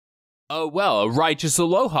Oh well, a righteous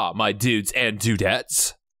aloha, my dudes and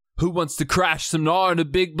dudettes. Who wants to crash some gnar into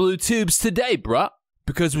big blue tubes today, bruh?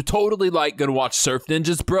 Because we're totally gonna watch Surf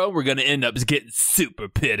Ninjas, bro. We're gonna end up getting super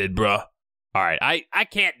pitted, bruh. Alright, I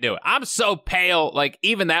can't do it. I'm so pale, like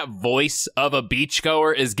even that voice of a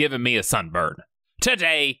beachgoer is giving me a sunburn.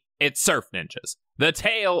 Today, it's Surf Ninjas. The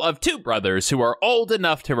tale of two brothers who are old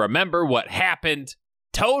enough to remember what happened,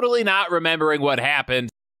 totally not remembering what happened,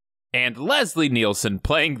 and Leslie Nielsen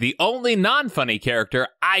playing the only non-funny character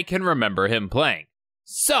I can remember him playing.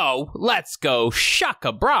 So, let's go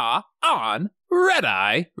Shocka Brah on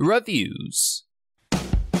Redeye Reviews.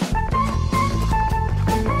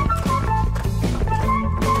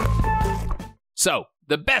 So,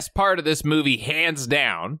 the best part of this movie, hands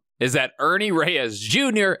down, is that Ernie Reyes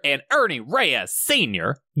Jr. and Ernie Reyes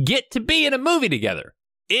Sr. get to be in a movie together.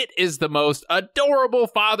 It is the most adorable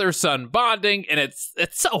father-son bonding, and it's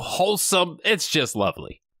so wholesome, it's just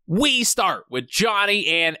lovely. We start with Johnny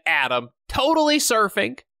and Adam totally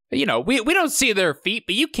surfing. You know, we don't see their feet,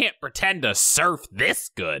 but you can't pretend to surf this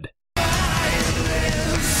good.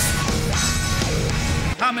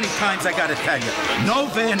 How many times I gotta tell you? No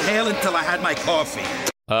Van Halen till I had my coffee.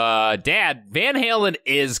 Dad, Van Halen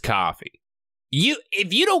is coffee.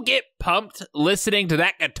 If you don't get pumped listening to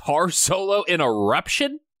that guitar solo in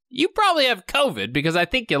Eruption, you probably have COVID because I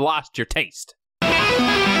think you lost your taste.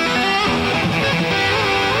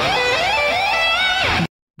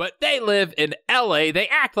 But they live in LA. They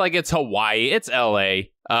act like it's Hawaii. It's LA.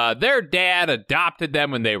 Their dad adopted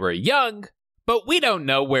them when they were young, but we don't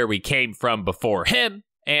know where we came from before him,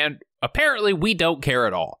 and apparently we don't care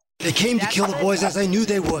at all. They came to kill the boys as I knew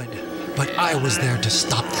they would, but I was there to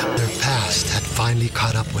stop them. Their past had finally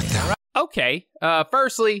caught up with them. Okay,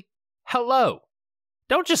 firstly, hello.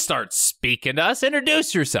 Don't just start speaking to us,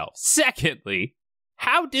 introduce yourself. Secondly,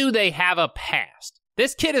 how do they have a past?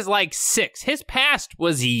 This kid is like 6. His past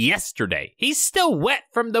was yesterday. He's still wet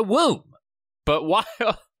from the womb. But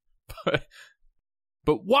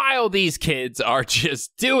while these kids are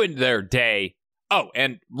just doing their day, oh,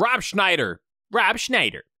 and Rob Schneider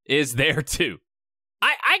is there too.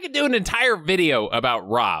 I could do an entire video about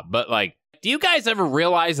Rob, but like, do you guys ever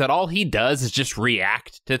realize that all he does is just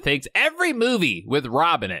react to things? Every movie with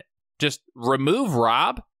Rob in it, just remove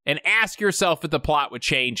Rob and ask yourself if the plot would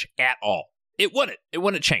change at all. It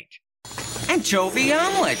wouldn't change. Anchovy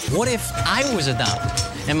omelet. What if I was adopted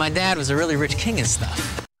and my dad was a really rich king and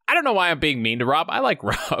stuff? I don't know why I'm being mean to Rob. I like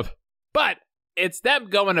Rob. But it's them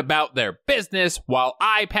going about their business while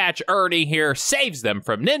Eye Patch Ernie here saves them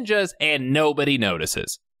from ninjas and nobody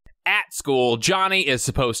notices. At school, Johnny is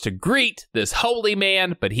supposed to greet this holy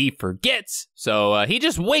man, but he forgets, so he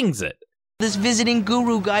just wings it. This visiting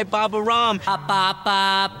guru guy, Baba Ram.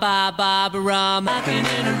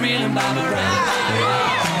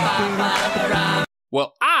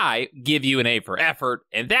 Well, I give you an A for effort,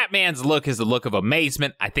 and that man's look is the look of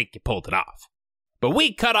amazement. I think you pulled it off. But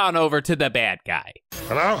we cut on over to the bad guy.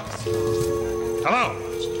 Hello? Hello?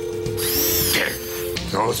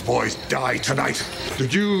 Those boys died tonight.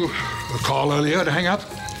 Did you call earlier to hang up?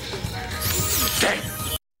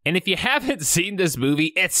 And if you haven't seen this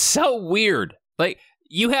movie, it's so weird. Like,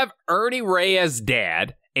 you have Ernie Reyes'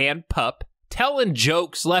 dad and Pup telling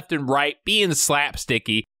jokes left and right, being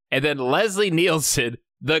slapsticky, and then Leslie Nielsen,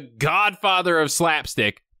 the godfather of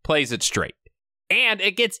slapstick, plays it straight. And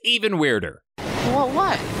it gets even weirder. Well,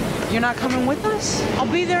 what? You're not coming with us?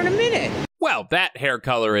 I'll be there in a minute. Well, that hair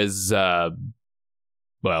color is, it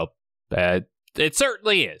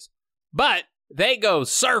certainly is. But they go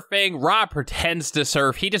surfing. Rob pretends to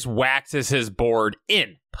surf. He just waxes his board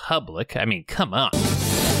in public. I mean, come on.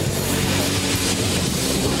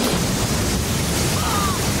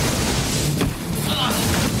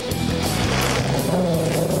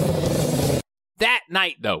 That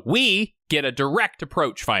night, though, we get a direct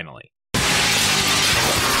approach finally.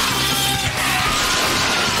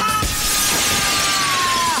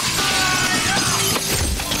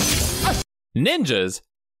 Ninjas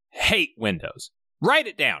hate windows. Write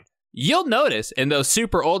it down. You'll notice in those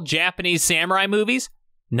super old Japanese samurai movies,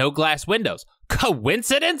 no glass windows.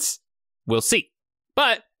 Coincidence? We'll see.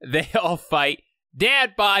 But they all fight.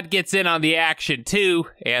 Dad Bod gets in on the action too.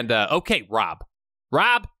 And, okay, Rob,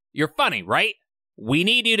 you're funny, right? We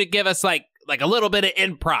need you to give us like a little bit of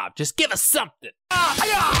improv. Just give us something.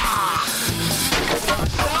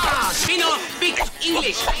 Speak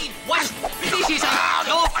English. What? This is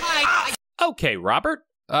no fight. Okay, Robert.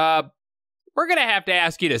 We're gonna have to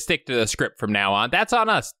ask you to stick to the script from now on. That's on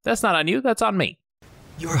us. That's not on you. That's on me.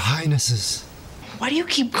 Your Highnesses. Why do you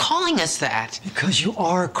keep calling us that? Because you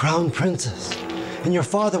are crown princess, and your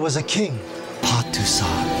father was a king.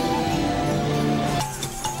 Patusan.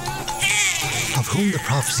 whom the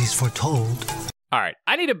prophecies foretold. All right,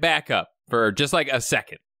 I need to back up for just like a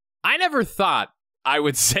second. I never thought I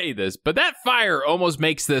would say this, but that fire almost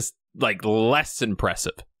makes this like less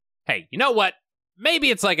impressive. Hey, you know what?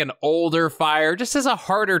 Maybe it's like an older fire, just has a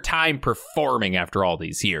harder time performing after all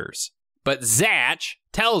these years. But Zach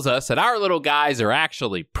tells us that our little guys are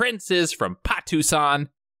actually princes from Patusan,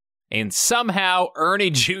 and somehow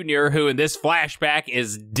Ernie Jr., who in this flashback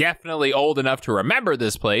is definitely old enough to remember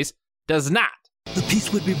this place, does not. The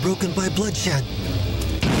peace would be broken by bloodshed,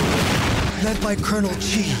 led by Colonel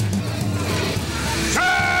Chi.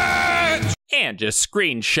 And just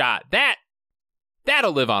screenshot that.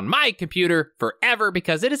 That'll live on my computer forever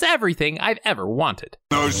because it is everything I've ever wanted.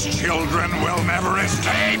 Those children will never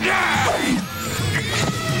escape.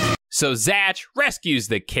 So Zach rescues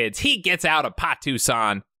the kids. He gets out of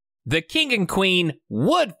Patusan. The king and queen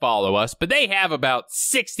would follow us, but they have about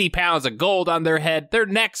 60 pounds of gold on their head. Their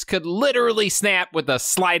necks could literally snap with the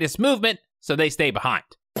slightest movement, so they stay behind.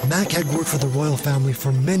 Mac had worked for the royal family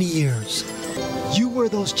for many years. You were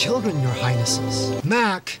those children, your highnesses.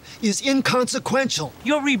 Mac is inconsequential.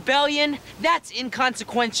 Your rebellion, that's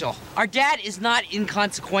inconsequential. Our dad is not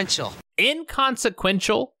inconsequential.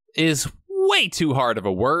 Inconsequential is way too hard of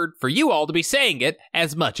a word for you all to be saying it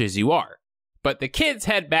as much as you are. But the kids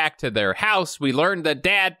head back to their house. We learned that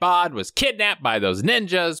Dad Bod was kidnapped by those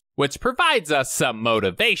ninjas, which provides us some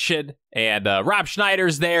motivation. And Rob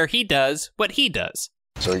Schneider's there. He does what he does.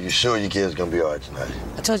 So you sure your kid's gonna be all right tonight?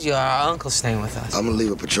 I told you our uncle's staying with us. I'm gonna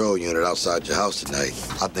leave a patrol unit outside your house tonight.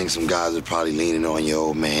 I think some guys are probably leaning on your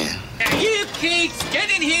old man. You kids,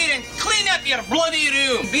 get in here and clean up your bloody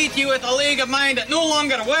room. Beat you with a league of mine that no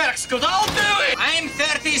longer works, because I'll do it. I'm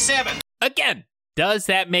 37. Again, does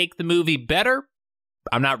that make the movie better?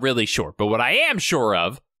 I'm not really sure, but what I am sure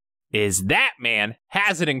of is that man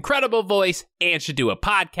has an incredible voice and should do a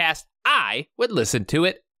podcast. I would listen to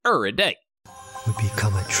it a day. Would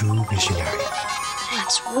become a true visionary.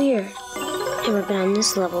 That's weird. Never been on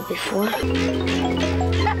this level before.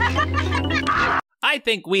 I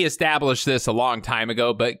think we established this a long time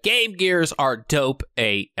ago, but Game Gears are dope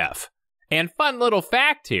AF. And fun little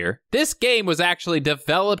fact here, this game was actually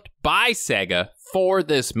developed by Sega for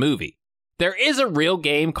this movie. There is a real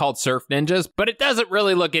game called Surf Ninjas, but it doesn't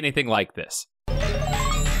really look anything like this.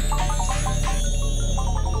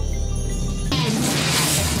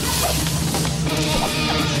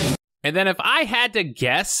 And then if I had to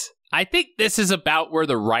guess, I think this is about where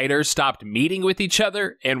the writers stopped meeting with each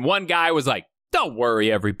other, and one guy was like, "Don't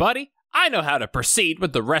worry, everybody. I know how to proceed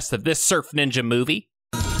with the rest of this Surf Ninja movie."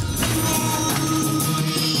 Not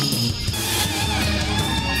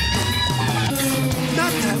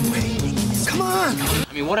that way. Come on.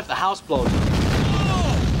 I mean, what if the house blows up?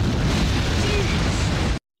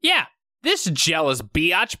 Yeah, this jealous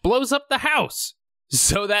biatch blows up the house,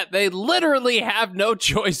 so that they literally have no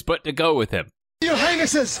choice but to go with him. Your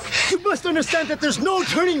highnesses, you must understand that there's no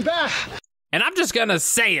turning back. And I'm just gonna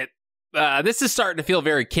say it, this is starting to feel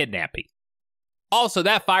very kidnapping. Also,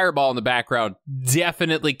 that fireball in the background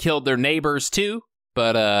definitely killed their neighbors too,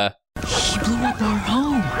 but He blew up our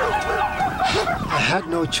home. I had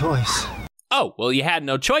no choice. Oh, well, you had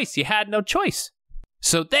no choice. You had no choice.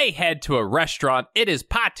 So they head to a restaurant. It is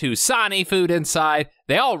Patusani food inside.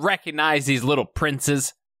 They all recognize these little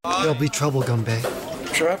princes. There'll be trouble, Gumbe.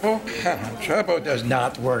 Trouble? Trouble does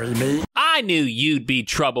not worry me. I knew you'd be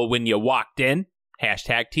trouble when you walked in.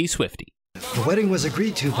 Hashtag T-Swifty. The wedding was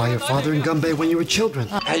agreed to by your father and Gumbe when you were children.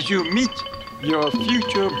 As you meet your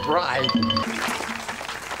future bride.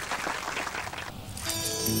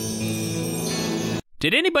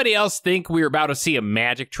 Did anybody else think we were about to see a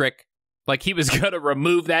magic trick? Like he was gonna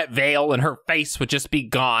remove that veil and her face would just be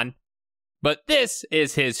gone? But this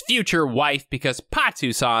is his future wife because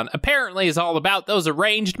Patu-san apparently is all about those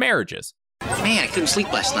arranged marriages. Man, I couldn't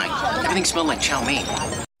sleep last night. Everything smelled like chow mein.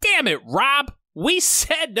 Damn it, Rob! We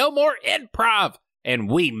said no more improv, and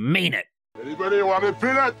we mean it. Anybody want a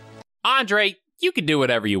peanut? Andre, you can do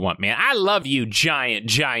whatever you want, man. I love you,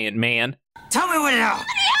 giant man. Tell me what now.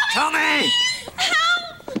 Tell me.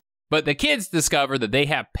 But the kids discover that they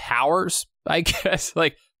have powers, I guess.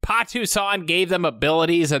 Like, Patu-san gave them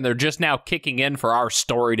abilities, and they're just now kicking in for our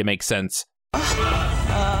story to make sense.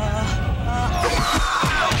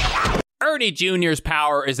 Ernie Jr.'s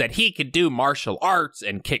power is that he can do martial arts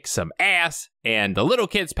and kick some ass, and the little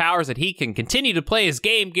kid's power is that he can continue to play his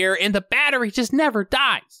Game Gear, and the battery just never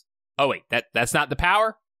dies. Oh, wait, that's not the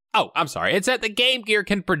power? Oh, I'm sorry. It's that the Game Gear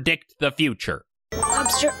can predict the future.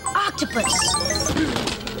 Lobster octopus.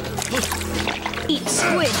 Eat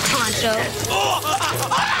squid, Tonto.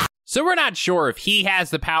 So we're not sure if he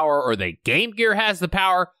has the power or the Game Gear has the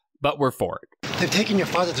power, but we're for it. They've taken your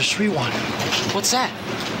father to Sriwan, What's that?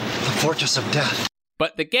 the Fortress of Death.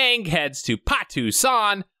 But the gang heads to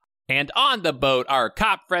Patu-san, and on the boat, our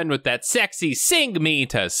cop friend with that sexy sing me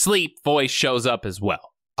to sleep voice shows up as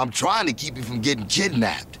well. I'm trying to keep you from getting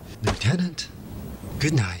kidnapped. Lieutenant,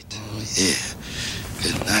 good night. Oh, yeah.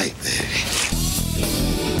 Good night, baby.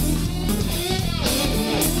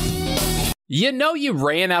 You know you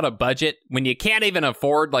ran out of budget when you can't even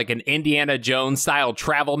afford like an Indiana Jones style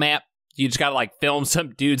travel map? You just gotta like film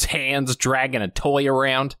some dude's hands dragging a toy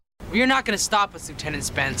around? You're not gonna stop us, Lieutenant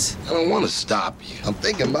Spence. I don't want to stop you. I'm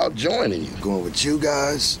thinking about joining you. Going with you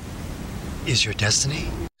guys. Is your destiny?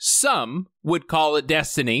 Some would call it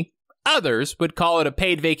destiny. Others would call it a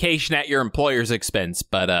paid vacation at your employer's expense,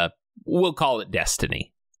 but we'll call it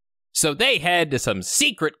destiny. So they head to some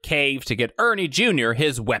secret cave to get Ernie Jr.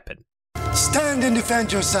 his weapon. Stand and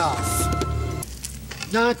defend yourself.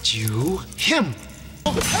 Not you, him.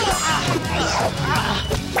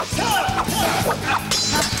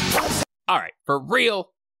 Alright, for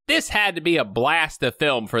real, this had to be a blast to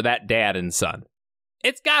film for that dad and son.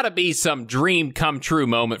 It's gotta be some dream come true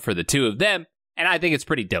moment for the two of them, and I think it's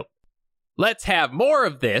pretty dope. Let's have more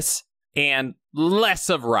of this and less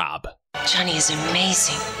of Rob. Johnny is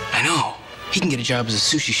amazing. I know. He can get a job as a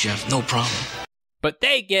sushi chef, no problem. But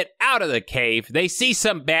they get out of the cave, they see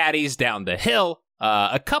some baddies down the hill,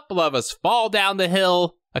 a couple of us fall down the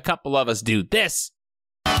hill, a couple of us do this.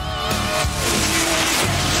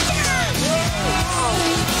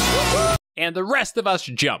 And the rest of us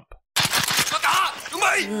jump.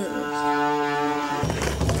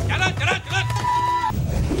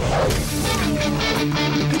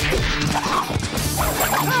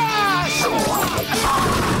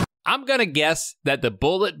 I'm gonna guess that the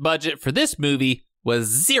bullet budget for this movie was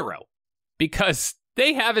 0 because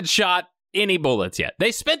they haven't shot any bullets yet.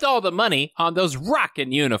 They spent all the money on those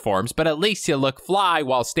rockin' uniforms, but at least you look fly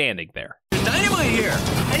while standing there. Dynamite here!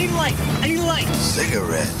 I need light! I need light!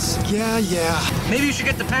 Cigarettes. Yeah. Maybe you should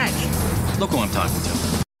get the patch. Look who I'm talking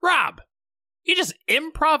to. Rob, you just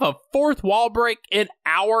improv a fourth wall break an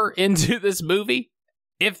hour into this movie?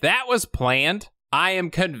 If that was planned, I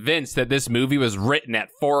am convinced that this movie was written at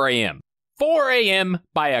 4 a.m. 4 a.m.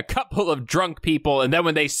 by a couple of drunk people, and then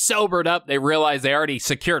when they sobered up, they realized they already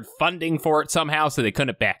secured funding for it somehow, so they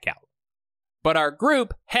couldn't back out. But our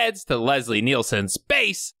group heads to Leslie Nielsen's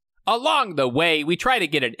base. Along the way, we try to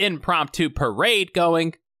get an impromptu parade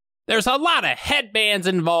going. There's a lot of headbands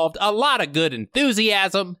involved, a lot of good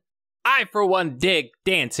enthusiasm. I, for one, dig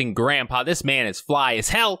Dancing Grandpa. This man is fly as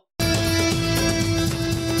hell.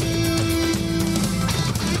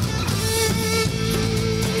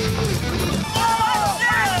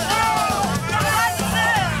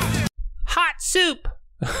 Hot soup.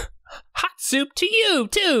 Hot soup to you,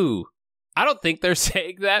 too. I don't think they're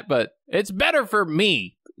saying that, but it's better for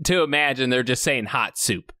me to imagine they're just saying hot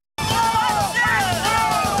soup.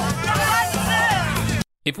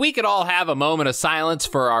 If we could all have a moment of silence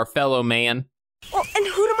for our fellow man. Well, and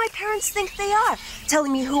who do my parents think they are?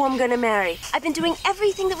 Telling me who I'm gonna marry. I've been doing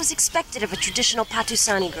everything that was expected of a traditional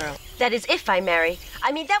Patusani girl. That is, if I marry.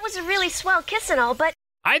 I mean, that was a really swell kiss and all, but...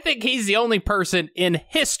 I think he's the only person in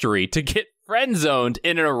history to get friend-zoned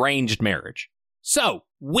in an arranged marriage. So,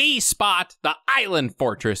 we spot the island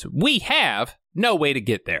fortress. We have no way to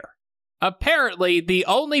get there. Apparently, the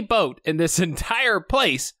only boat in this entire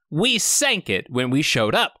place, we sank it when we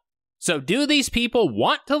showed up. So do these people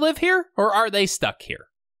want to live here, or are they stuck here?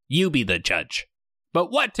 You be the judge.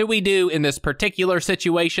 But what do we do in this particular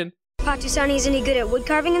situation? Patusani's any good at wood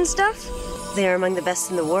carving and stuff? They're among the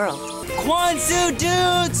best in the world. Kwanzaa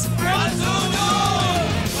dudes!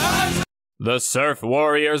 The surf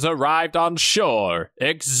warriors arrived on shore,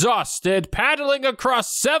 exhausted, paddling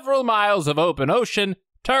across several miles of open ocean.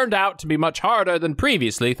 Turned out to be much harder than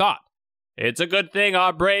previously thought. It's a good thing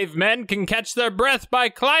our brave men can catch their breath by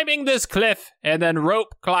climbing this cliff and then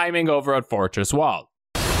rope climbing over a fortress wall.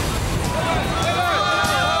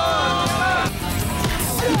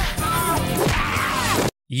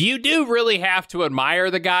 You do really have to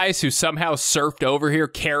admire the guys who somehow surfed over here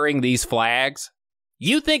carrying these flags.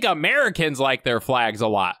 You think Americans like their flags a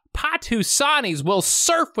lot. Patusanis will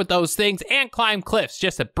surf with those things and climb cliffs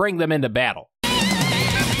just to bring them into battle.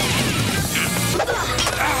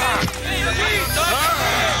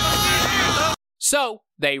 So,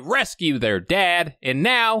 they rescue their dad, and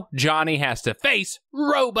now Johnny has to face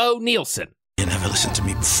Robo Nielsen. You never listened to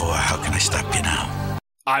me before. How can I stop you now?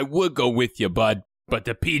 I would go with you, bud, but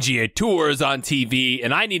the PGA Tour is on TV,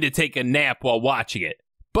 and I need to take a nap while watching it.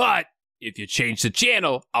 But if you change the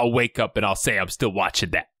channel, I'll wake up and I'll say I'm still watching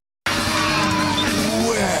that.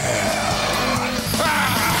 Well.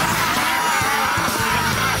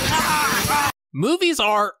 movies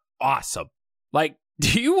are awesome. Like,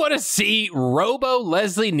 do you want to see Robo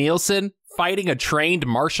Leslie Nielsen fighting a trained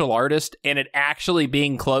martial artist and it actually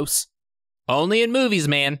being close? Only in movies,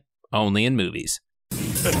 man. Only in movies.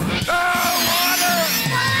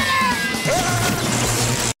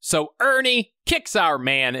 So Ernie kicks our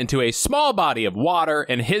man into a small body of water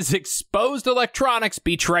and his exposed electronics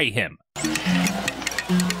betray him.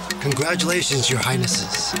 Congratulations, your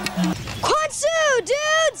highnesses. Kwanzaa,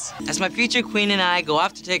 dudes! As my future queen and I go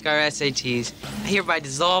off to take our SATs, I hereby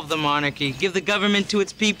dissolve the monarchy, give the government to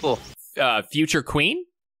its people. Future queen?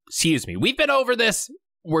 Excuse me, we've been over this.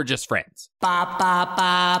 We're just friends.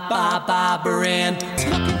 Ba-ba-ba-ba-ba-ba-ran.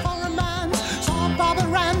 Looking for a man, saw Barbara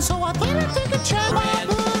Rand, so I thought I'd take a chance.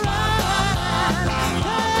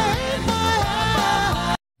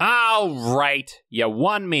 All right, you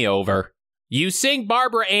won me over. You sing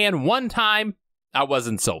Barbara Ann one time, I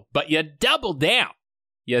wasn't sold, but you double down.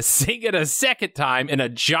 You sing it a second time in a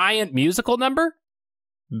giant musical number?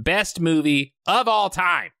 Best movie of all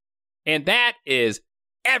time. And that is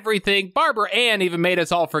everything. Barbara Ann even made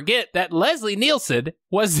us all forget that Leslie Nielsen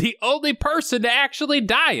was the only person to actually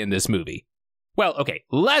die in this movie. Well, okay,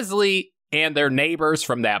 Leslie and their neighbors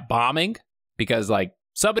from that bombing, because, like,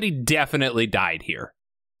 somebody definitely died here.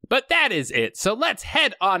 But that is it, so let's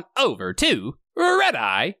head on over to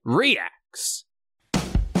Redeye Reacts.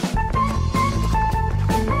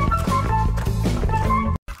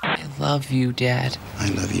 I love you, Dad. I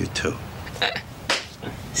love you too.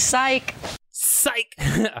 Psych. Psych.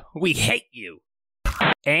 We hate you.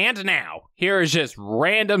 And now, here is just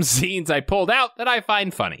random scenes I pulled out that I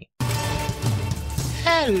find funny.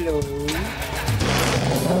 Hello.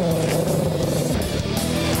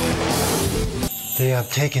 They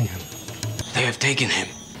have taken him. They have taken him.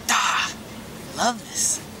 Ah, love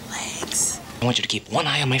this. Legs. I want you to keep one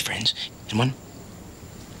eye on my friends and one.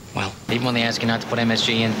 Well, even when they ask you not to put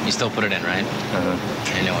MSG in, you still put it in, right?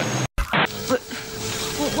 I know it. But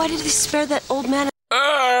why did they spare that old man?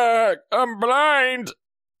 I'm blind.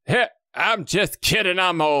 Heh, I'm just kidding,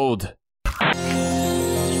 I'm old.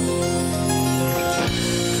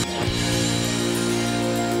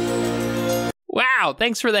 Wow,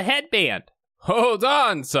 thanks for the headband. Hold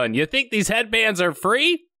on, son. You think these headbands are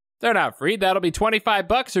free? They're not free. That'll be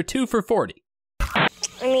 $25 or 2 for $40. I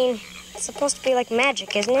mean, it's supposed to be like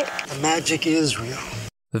magic, isn't it? The magic is real.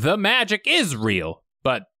 The magic is real,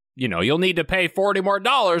 but, you know, you'll need to pay $40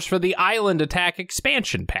 more for the Island Attack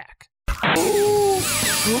expansion pack.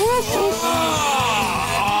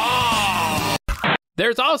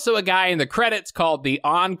 There's also a guy in the credits called the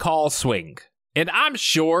On-Call Swing, and I'm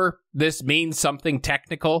sure this means something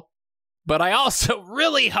technical, but I also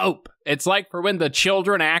really hope it's like for when the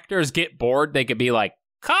children actors get bored, they could be like,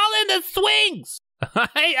 call in the swings!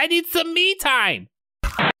 I need some me time!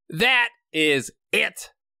 That is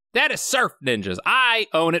it. That is Surf Ninjas. I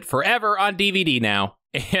own it forever on DVD now,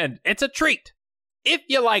 and it's a treat. If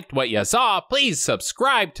you liked what you saw, please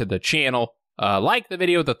subscribe to the channel, like the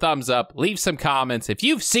video with a thumbs up, leave some comments. If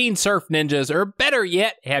you've seen Surf Ninjas, or better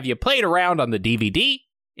yet, have you played around on the DVD,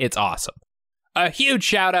 it's awesome. A huge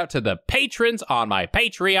shout out to the patrons on my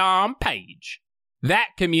Patreon page.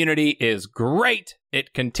 That community is great.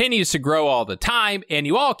 It continues to grow all the time, and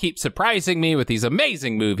you all keep surprising me with these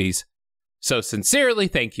amazing movies. So sincerely,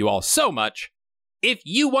 thank you all so much. If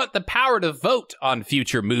you want the power to vote on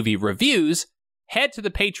future movie reviews, head to the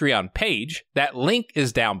Patreon page. That link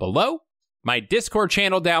is down below. My Discord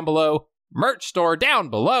channel down below. Merch store down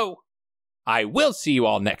below. I will see you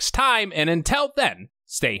all next time, and until then,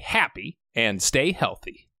 stay happy and stay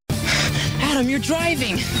healthy. Adam, you're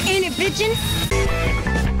driving. Ain't it, bitchin'?